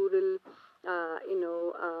clearly the rural,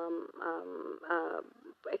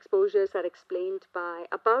 exposures are explained by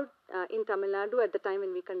about, in Tamil Nadu at the time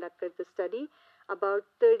when we conducted the study, about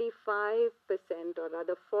 35% or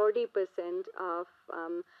rather 40% of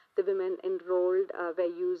the women enrolled were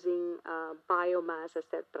using biomass as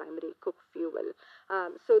their primary cook fuel.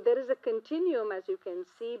 So there is a continuum, as you can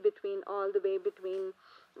see, between all the way between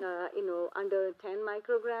under 10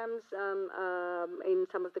 micrograms in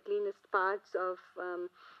some of the cleanest parts of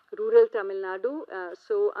rural Tamil Nadu.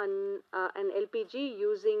 So an LPG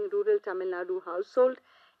using rural Tamil Nadu household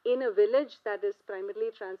in a village that is primarily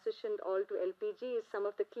transitioned all to LPG is some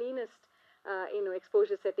of the cleanest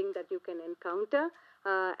exposure setting that you can encounter.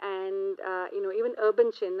 And even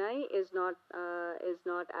urban Chennai is not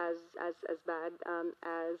as bad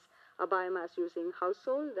as a biomass using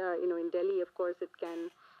household. In Delhi, of course, it can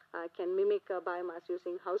mimic a biomass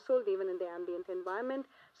using household even in the ambient environment.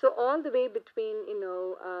 So all the way between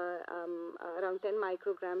around 10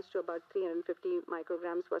 micrograms to about 350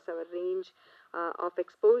 micrograms was our range of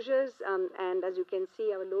exposures. And as you can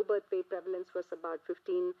see, our low birth weight prevalence was about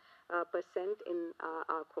 15% in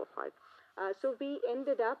our cohort. So we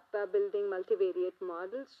ended up building multivariate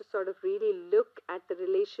models to sort of really look at the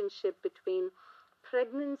relationship between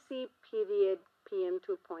pregnancy period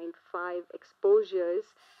PM2.5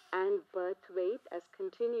 exposures and birth weight as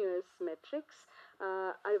continuous metrics,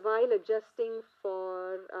 while adjusting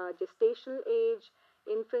for gestational age,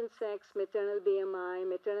 infant sex, maternal BMI,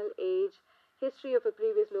 maternal age, history of a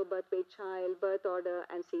previous low birth weight child, birth order,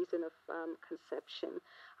 and season of conception.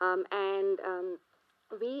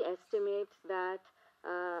 We estimate that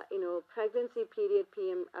pregnancy period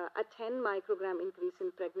PM, a 10 microgram increase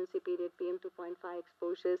in pregnancy period PM2.5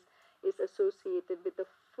 exposures is associated with a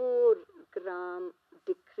 4 gram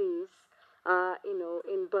decrease,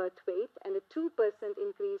 in birth weight and a 2%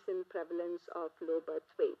 increase in prevalence of low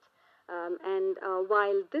birth weight.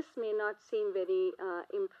 While this may not seem very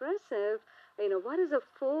impressive, what is a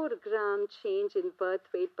 4 gram change in birth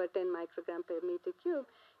weight per 10 microgram per meter cube?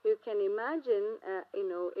 You can imagine,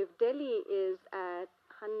 if Delhi is at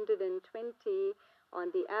 120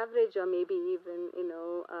 on the average, or maybe even,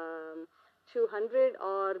 200,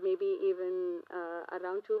 or maybe even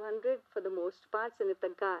around 200 for the most parts, and if the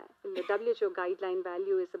WHO guideline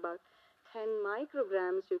value is about 10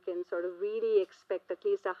 micrograms, you can sort of really expect at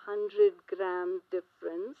least 100 gram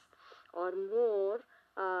difference or more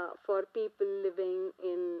for people living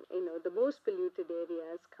in the most polluted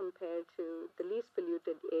areas compared to the least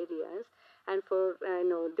polluted areas, and for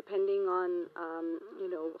depending on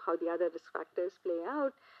how the other risk factors play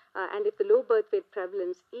out, and if the low birth weight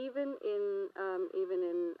prevalence even in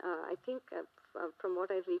I think from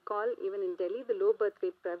what I recall, even in Delhi, the low birth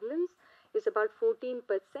weight prevalence is about 14%.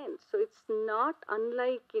 So it's not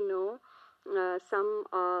unlike some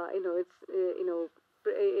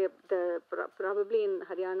probably in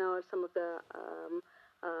Haryana or some of the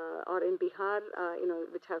or in Bihar,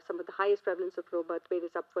 which have some of the highest prevalence of low birth weight,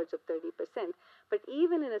 is upwards of 30%. But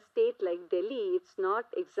even in a state like Delhi, it's not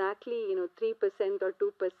exactly 3% or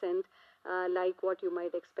 2% like what you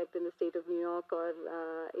might expect in the state of New York or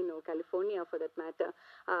California, for that matter,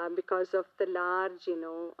 because of the large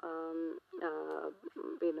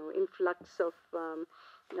influx of the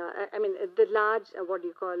large what do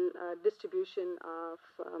you call distribution of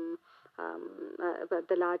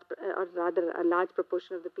the large, or rather a large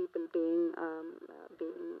proportion of the people being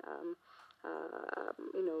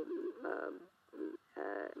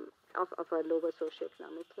of a lower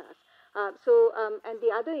socioeconomic class. And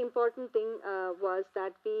the other important thing was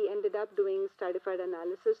that we ended up doing stratified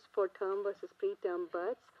analysis for term versus preterm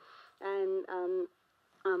births, and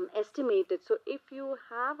estimated. So if you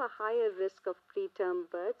have a higher risk of preterm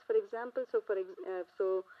births, for example,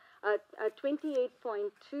 a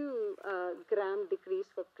 28.2 gram decrease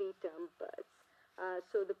for preterm births.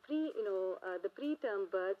 So the preterm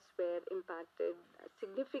births were impacted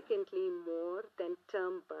significantly more than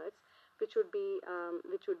term births, which would be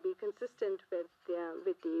consistent with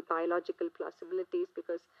the biological plausibilities,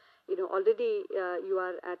 because already you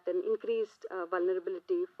are at an increased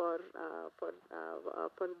vulnerability for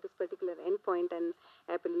this particular endpoint, and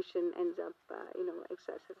air pollution ends up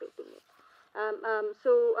exacerbating it.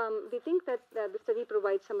 We think that the study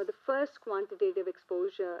provides some of the first quantitative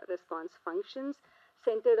exposure response functions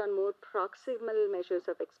centered on more proximal measures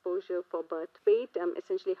of exposure for birth weight,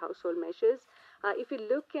 essentially household measures. If you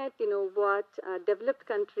look at what developed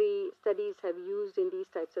country studies have used in these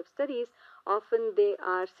types of studies, often they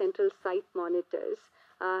are central site monitors.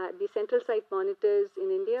 The central site monitors in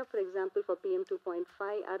India, for example, for PM 2.5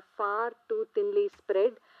 are far too thinly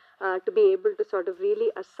spread to be able to sort of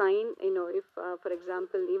really assign, if, for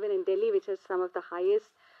example, even in Delhi, which has some of the highest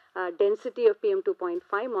density of PM 2.5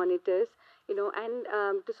 monitors, and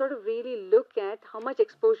to sort of really look at how much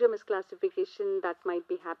exposure misclassification that might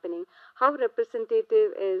be happening. How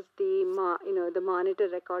representative is the monitor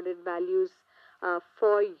recorded values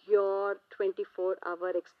for your 24-hour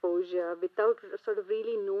exposure without sort of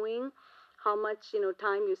really knowing how much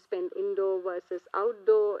time you spend indoor versus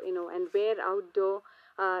outdoor, and where outdoor.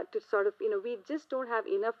 To sort of, we just don't have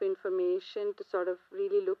enough information to sort of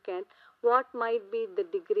really look at what might be the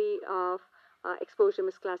degree of exposure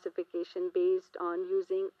misclassification based on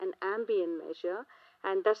using an ambient measure.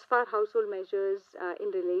 And thus far, household measures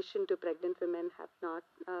in relation to pregnant women have not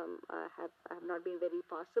been very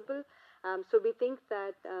possible. So we think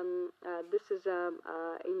that this is a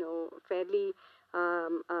fairly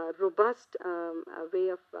robust way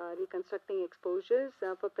of reconstructing exposures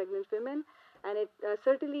for pregnant women, and it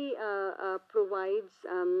certainly provides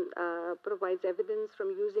evidence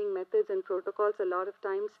from using methods and protocols. A lot of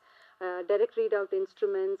times, direct readout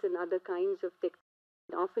instruments and other kinds of techniques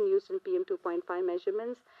often used in PM 2.5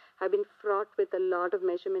 measurements have been fraught with a lot of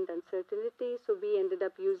measurement uncertainty. So we ended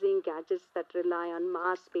up using gadgets that rely on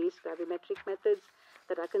mass-based gravimetric methods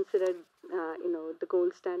that are considered, the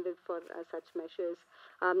gold standard for such measures.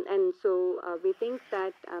 And so we think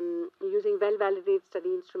that using well-validated study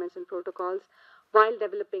instruments and protocols while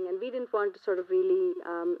developing, and we didn't want to sort of really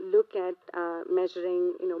look at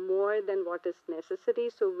measuring, more than what is necessary.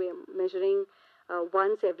 So we're measuring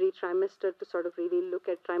once every trimester to sort of really look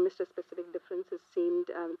at trimester-specific differences seemed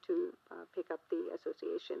to pick up the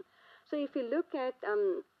association. So if you look at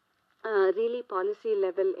really policy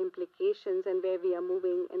level implications and where we are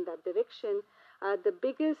moving in that direction, the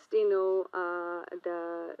biggest, the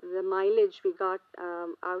mileage we got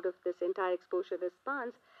out of this entire exposure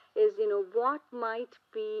response is, what might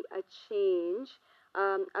be a change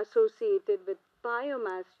associated with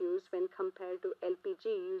biomass use when compared to LPG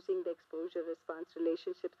using the exposure response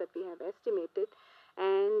relationships that we have estimated.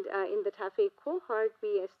 And in the TAFE cohort,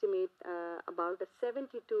 we estimate about a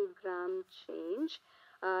 72-gram change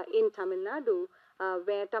in Tamil Nadu,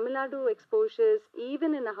 where Tamil Nadu exposures,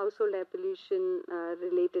 even in a household air pollution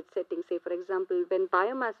related setting, say for example, when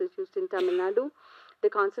biomass is used in Tamil Nadu, the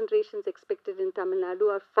concentrations expected in Tamil Nadu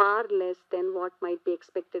are far less than what might be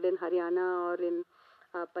expected in Haryana or in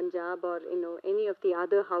Punjab or any of the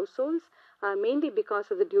other households, mainly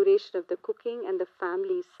because of the duration of the cooking and the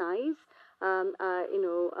family size, and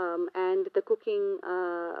the cooking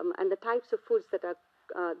and the types of foods that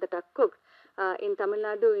are cooked. In Tamil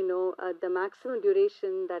Nadu, the maximum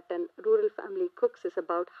duration that a rural family cooks is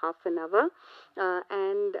about half an hour,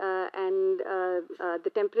 and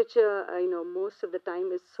the temperature, most of the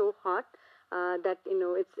time is so hot that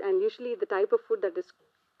it's, and usually the type of food that is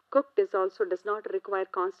cooked is also does not require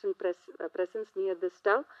constant presence near the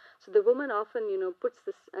stove. So the woman often, puts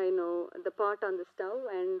this, the pot on the stove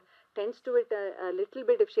and tends to it a little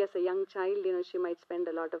bit. If she has a young child, she might spend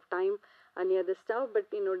a lot of time near the stove,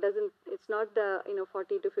 but it's not the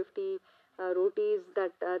 40 to 50 rotis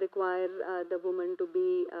that require the woman to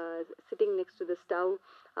be sitting next to the stove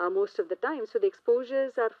most of the time. So the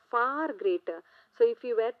exposures are far greater. So if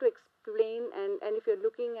you were to explain, and if you're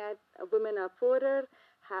looking at women are poorer,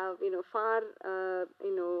 have far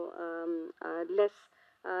less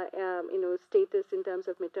status in terms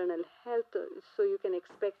of maternal health, so you can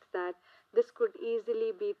expect that this could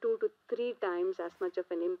easily be 2 to 3 times as much of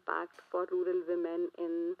an impact for rural women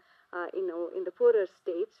in in the poorer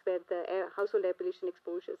states where the household air pollution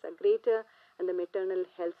exposures are greater and the maternal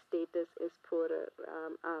health status is poorer,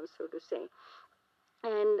 so to say.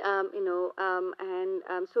 And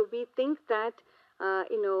so we think that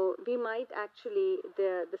we might actually,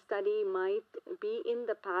 the study might be in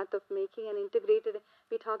the path of making an integrated,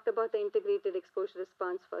 we talked about the integrated exposure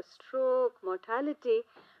response for stroke, mortality,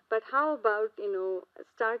 but how about,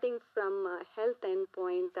 starting from a health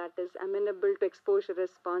endpoint that is amenable to exposure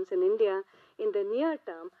response in India in the near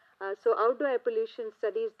term. So outdoor air pollution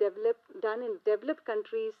studies done in developed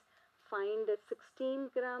countries find a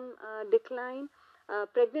 16-gram decline.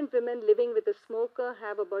 Pregnant women living with a smoker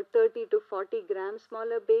have about 30 to 40 grams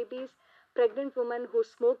smaller babies, Pregnant women who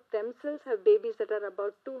smoke themselves have babies that are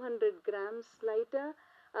about 200 grams lighter.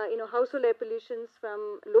 Household air pollutions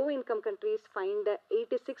from low-income countries find a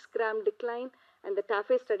 86-gram decline, and the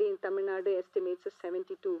TAFE study in Tamil Nadu estimates a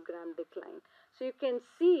 72-gram decline. So you can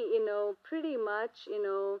see, pretty much,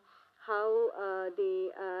 how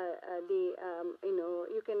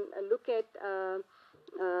you can look at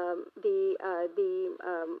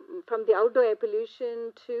from the outdoor air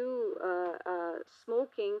pollution to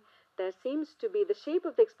smoking. There seems to be the shape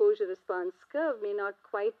of the exposure response curve may not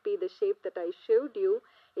quite be the shape that I showed you.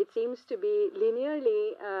 It seems to be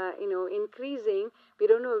linearly, increasing. We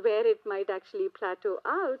don't know where it might actually plateau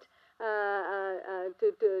out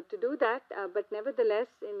to do that, but nevertheless,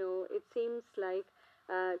 it seems like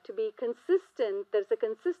to be consistent. There's a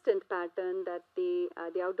consistent pattern that the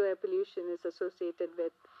outdoor air pollution is associated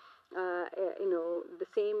with the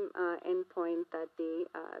same endpoint that the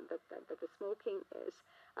smoking is.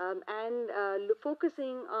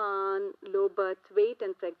 Focusing on low birth weight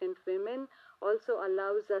and pregnant women also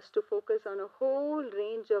allows us to focus on a whole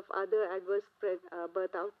range of other adverse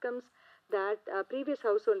birth outcomes that previous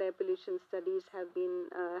household air pollution studies have been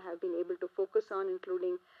able to focus on,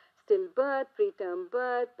 including stillbirth, preterm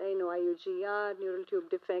birth, IUGR, neural tube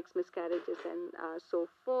defects, miscarriages, and so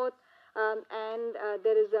forth.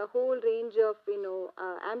 There is a whole range of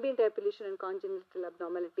ambient air pollution and congenital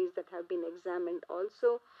abnormalities that have been examined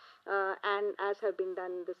also, and as have been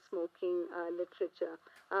done in the smoking literature.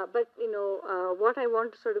 But what I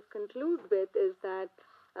want to sort of conclude with is that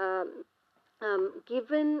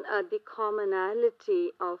given the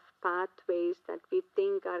commonality of pathways that we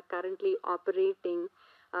think are currently operating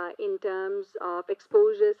in terms of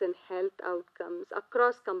exposures and health outcomes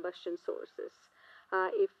across combustion sources,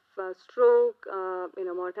 if stroke,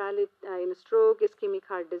 mortality in stroke, ischemic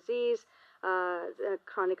heart disease,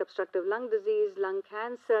 chronic obstructive lung disease, lung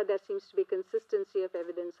cancer, there seems to be consistency of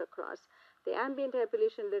evidence across the ambient air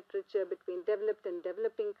pollution literature between developed and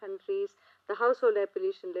developing countries, the household air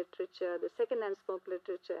pollution literature, the second-hand smoke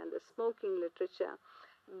literature, and the smoking literature.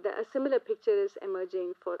 A similar picture is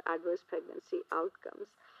emerging for adverse pregnancy outcomes.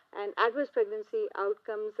 And adverse pregnancy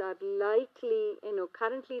outcomes are likely,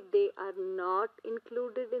 currently they are not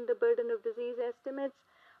included in the burden of disease estimates,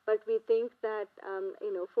 but we think that,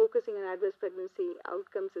 focusing on adverse pregnancy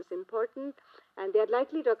outcomes is important, and they are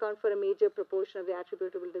likely to account for a major proportion of the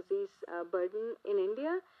attributable disease burden in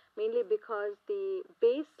India, mainly because the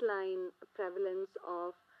baseline prevalence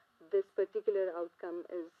of this particular outcome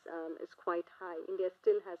is quite high. India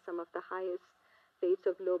still has some of the highest rates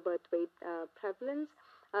of low birth weight prevalence.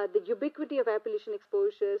 The ubiquity of air pollution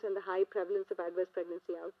exposures and the high prevalence of adverse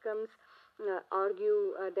pregnancy outcomes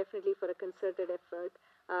argue definitely for a concerted effort.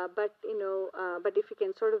 But if you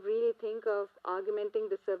can sort of really think of augmenting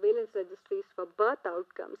the surveillance registries for birth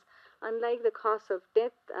outcomes, unlike the cause of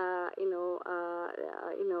death,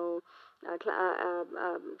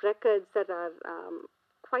 records that are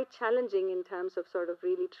quite challenging in terms of sort of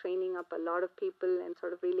really training up a lot of people and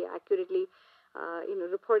sort of really accurately,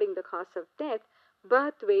 reporting the cause of death.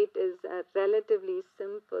 Birth weight is a relatively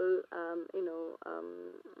simple,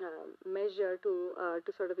 measure to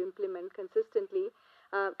sort of implement consistently,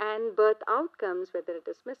 and birth outcomes, whether it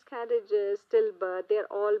is miscarriages, stillbirth, they're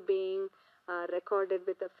all being recorded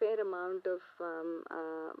with a fair amount of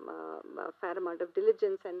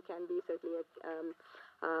diligence and can be certainly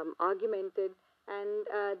augmented. And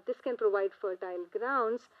this can provide fertile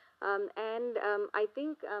grounds. I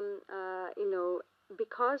think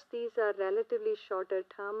because these are relatively shorter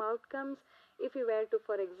term outcomes, if you were to,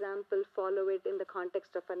 for example, follow it in the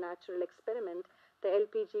context of a natural experiment, the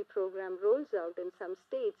LPG program rolls out in some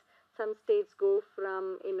states. Some states go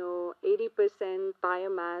from 80%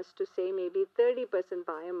 biomass to say maybe 30%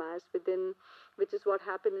 biomass within, which is what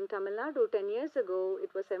happened in Tamil Nadu 10 years ago.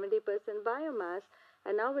 It was 70% biomass,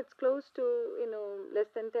 and now it's close to less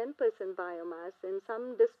than 10% biomass in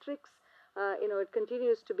some districts. It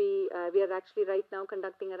continues to be, we are actually right now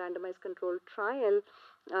conducting a randomized controlled trial,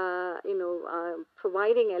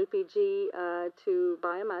 providing LPG to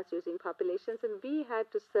biomass using populations, and we had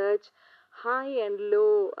to search high and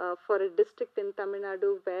low for a district in Tamil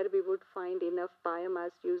Nadu where we would find enough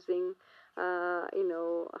biomass using,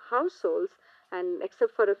 households. And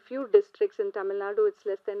except for a few districts in Tamil Nadu, it's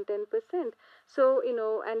less than 10%. So,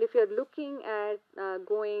 and if you're looking at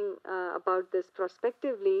going about this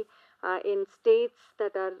prospectively, in states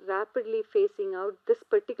that are rapidly phasing out this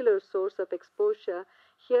particular source of exposure,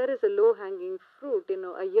 here is a low-hanging fruit.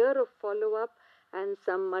 A year of follow-up and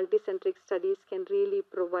some multicentric studies can really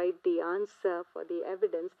provide the answer for the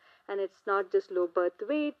evidence. And it's not just low birth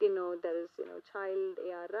weight, there is, child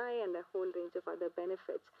ARI and a whole range of other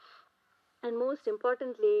benefits. and most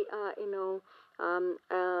importantly,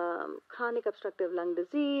 chronic obstructive lung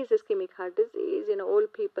disease, ischemic heart disease.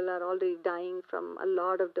 Old people are already dying from a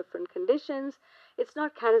lot of different conditions. It's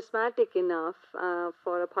not charismatic enough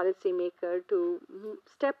for a policymaker to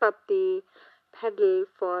step up the pedal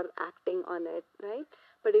for acting on it, right?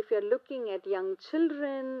 But if you're looking at young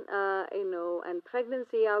children, and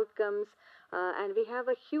pregnancy outcomes, and we have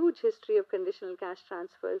a huge history of conditional cash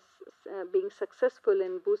transfers being successful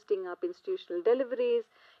in boosting up institutional deliveries,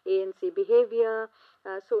 ANC behavior.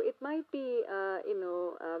 So it might be,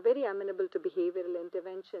 very amenable to behavioral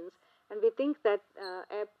interventions. And we think that,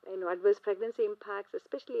 adverse pregnancy impacts,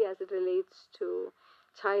 especially as it relates to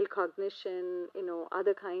child cognition,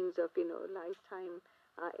 other kinds of, lifetime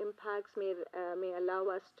impacts may allow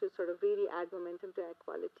us to sort of really add momentum to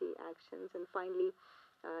equality actions. And finally,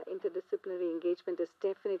 interdisciplinary engagement is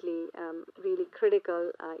definitely really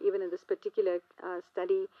critical. Even in this particular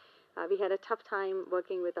study, we had a tough time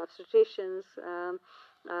working with obstetricians,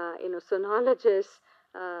 sonologists,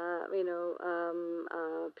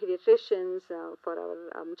 pediatricians for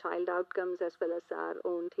our child outcomes, as well as our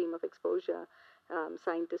own team of exposure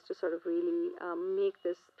scientists to sort of really make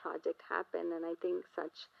this project happen. And I think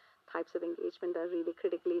such types of engagement are really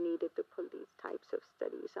critically needed to pull these types of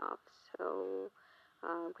studies off. So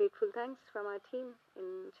grateful thanks from our team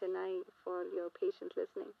in Chennai for your patient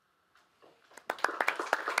listening.